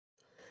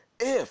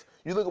If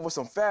you're looking for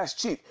some fast,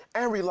 cheap,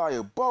 and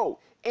reliable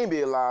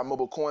NBA Live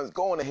mobile coins,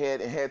 go on ahead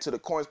and head to the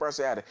coin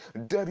sponsor at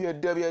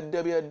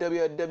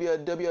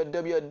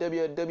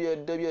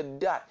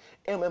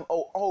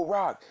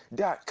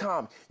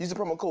www.mmoorock.com. Use the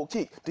promo code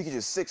KEEK to get you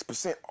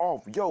 6%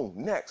 off your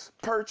next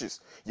purchase.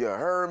 You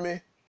heard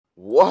me?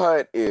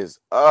 What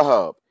is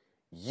up,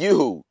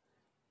 YouTube?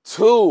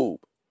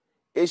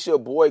 It's your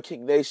boy Kick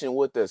Nation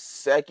with the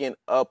second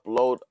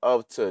upload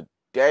of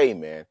today,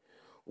 man.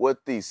 With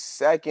the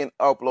second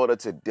upload of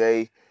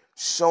today,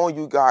 showing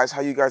you guys how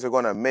you guys are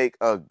going to make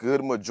a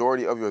good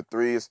majority of your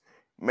threes,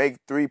 make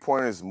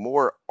three-pointers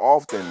more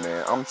often,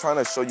 man. I'm trying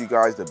to show you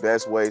guys the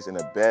best ways and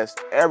the best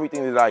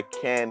everything that I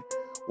can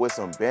with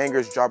some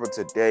bangers dropping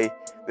today.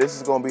 This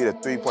is going to be the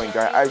three-point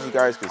guy. As you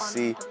guys can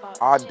see,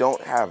 I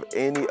don't have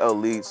any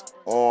elites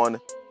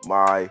on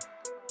my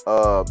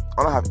I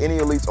don't have any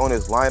elites on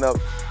this lineup,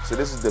 so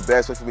this is the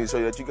best way for me to show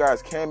you that you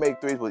guys can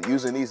make threes with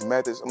using these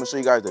methods. I'm gonna show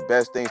you guys the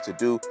best things to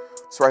do.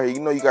 So right here, you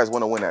know you guys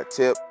want to win that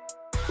tip.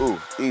 Ooh,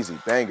 easy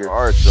banger.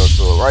 All right,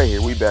 so right here,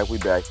 we back.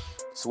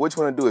 So what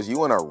you want to do is you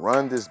want to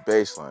run this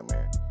baseline,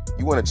 man.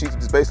 You want to cheat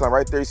this baseline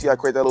right there. You see I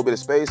create that little bit of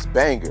space?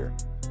 Banger.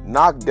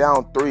 Knock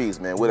down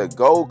threes, man, with a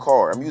gold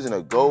card. I'm using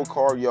a gold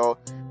card, y'all.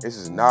 This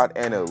is not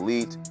an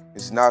elite.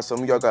 This is not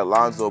some of y'all got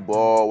Lonzo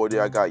Ball, whether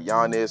y'all got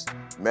Giannis,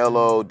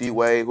 Melo,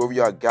 D-Wade, whoever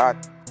y'all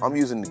got. I'm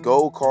using the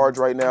gold cards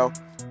right now.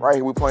 Right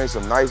here, we're playing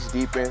some nice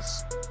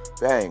defense.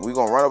 Bang. We're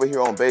going to run over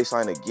here on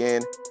baseline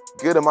again.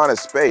 Good amount of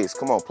space.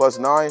 Come on,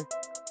 +9.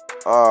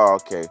 Oh,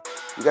 okay.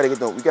 We got to get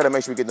them. We got to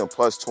make sure we get them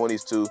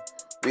 +20s too.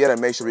 We got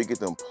to make sure we get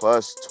them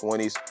 +20s. I'm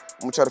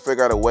going to try to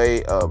figure out a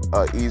way,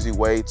 easy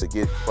way to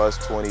get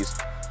 +20s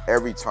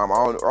every time. I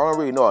don't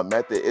really know a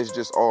method. It's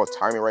just all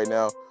timing right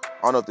now.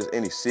 I don't know if there's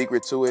any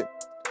secret to it.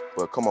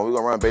 But come on, we're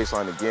going to run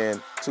baseline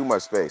again. Too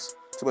much space.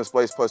 Too much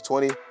space,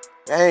 +20.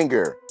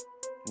 Banger.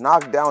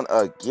 Knock down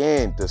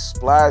again. The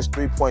splash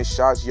three-point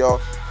shots, y'all.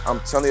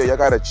 I'm telling y'all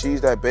got to cheese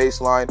that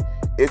baseline.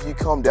 If you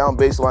come down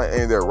baseline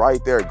and they're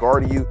right there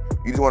guarding you,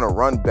 you just want to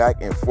run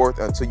back and forth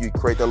until you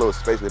create that little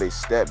space where they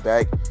step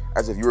back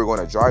as if you were going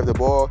to drive the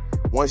ball.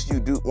 Once they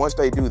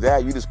do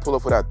that, you just pull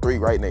up for that three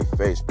right in their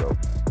face, bro.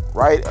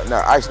 Right?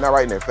 Now, actually not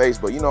right in their face,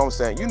 but you know what I'm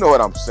saying? You know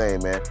what I'm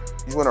saying, man.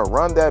 You just want to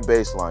run that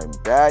baseline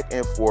back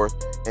and forth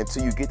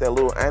until you get that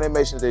little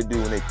animation that they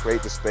do when they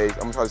create the space. I'm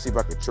going to try to see if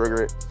I can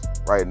trigger it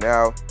right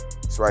now.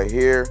 It's right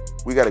here.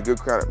 We got a good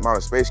amount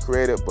of space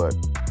created, but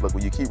look,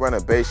 when you keep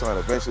running baseline,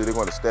 eventually they're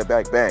going to step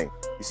back. Bang.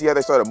 You see how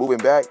they started moving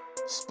back?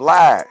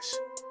 Splash.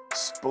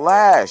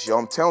 Splash, yo.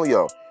 I'm telling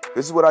y'all,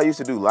 this is what I used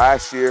to do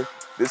last year.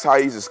 This is how I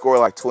used to score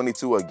like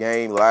 22 a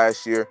game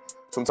last year.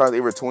 Sometimes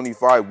even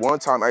 25. One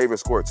time I even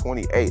scored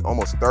 28,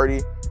 almost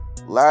 30.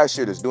 Last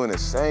year, just doing the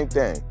same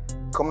thing.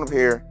 Coming up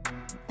here,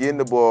 getting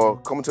the ball,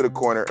 coming to the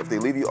corner. If they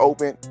leave you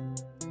open,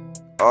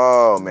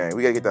 oh man,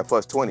 we gotta get that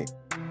 +20.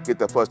 Get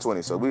that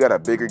 +20. So we got a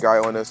bigger guy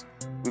on us.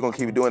 We're gonna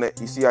keep doing it.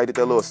 You see how I did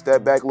that little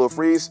step back, little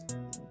freeze?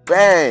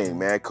 Bang,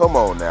 man. Come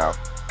on now.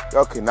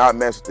 Y'all cannot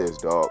mess with this,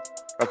 dog.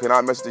 Y'all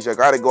cannot mess with this. Y'all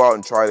gotta go out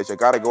and try this. Y'all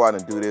gotta go out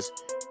and do this.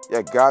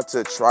 You got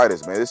to try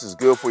this, man. This is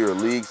good for your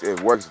leagues. It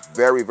works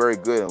very, very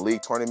good in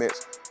league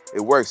tournaments.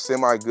 It works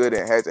semi-good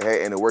in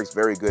head-to-head, and it works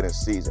very good in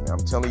season. I'm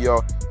telling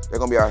y'all, they're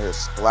going to be out here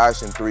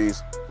splashing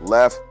threes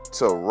left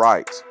to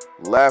right.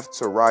 Left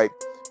to right.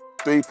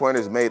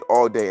 Three-pointers made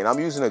all day. And I'm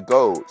using a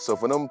gold. So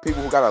for them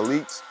people who got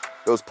elites,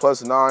 those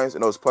 +9s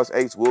and those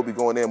 +8s will be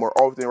going in more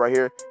often right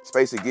here.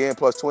 Space again,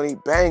 +20.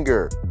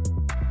 Banger.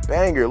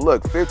 Banger.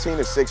 Look,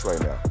 15-6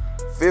 right now.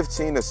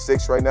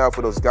 15-6 right now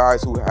for those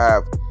guys who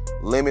have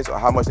limits on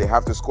how much they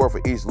have to score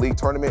for each league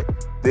tournament.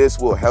 This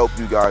will help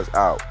you guys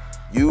out.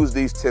 Use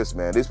these tips,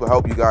 man. This will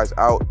help you guys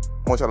out.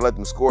 I want y'all to let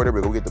them score. There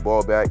we go. Get the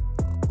ball back.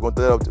 We're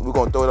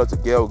gonna throw it up to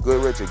Gail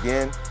Goodrich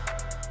again.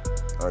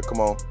 All right, come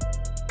on.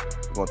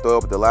 We're gonna throw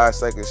up the last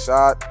second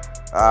shot.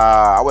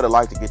 I would have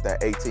liked to get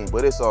that 18,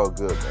 but it's all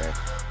good, man.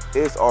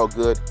 It's all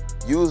good.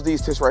 Use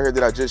these tips right here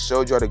that I just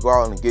showed y'all to go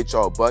out and get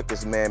y'all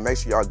buckets, man. Make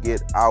sure y'all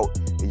get out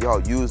and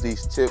y'all use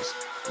these tips.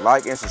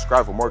 Like and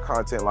subscribe for more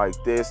content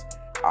like this.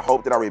 I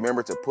hope that I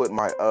remember to put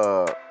my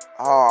I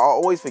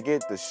always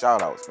forget the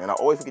shout outs, man. I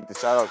always forget the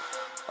shout outs.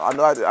 I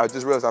know I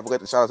just realized I forgot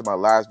the shout outs to my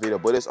last video,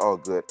 but it's all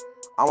good.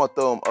 I'm gonna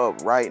throw them up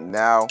right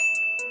now.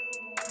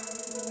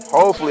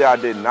 Hopefully I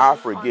did not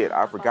forget.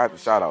 I forgot the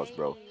shout outs,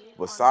 bro.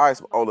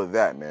 Besides all of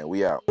that, man,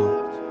 we out.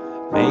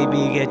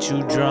 Maybe get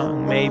you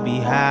drunk, maybe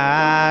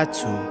high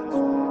too.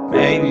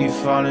 Maybe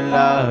fall in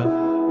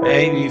love,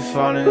 maybe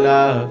fall in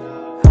love.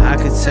 I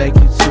could take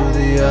you to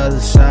the other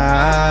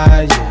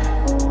side, yeah.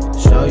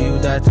 Show you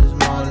that there's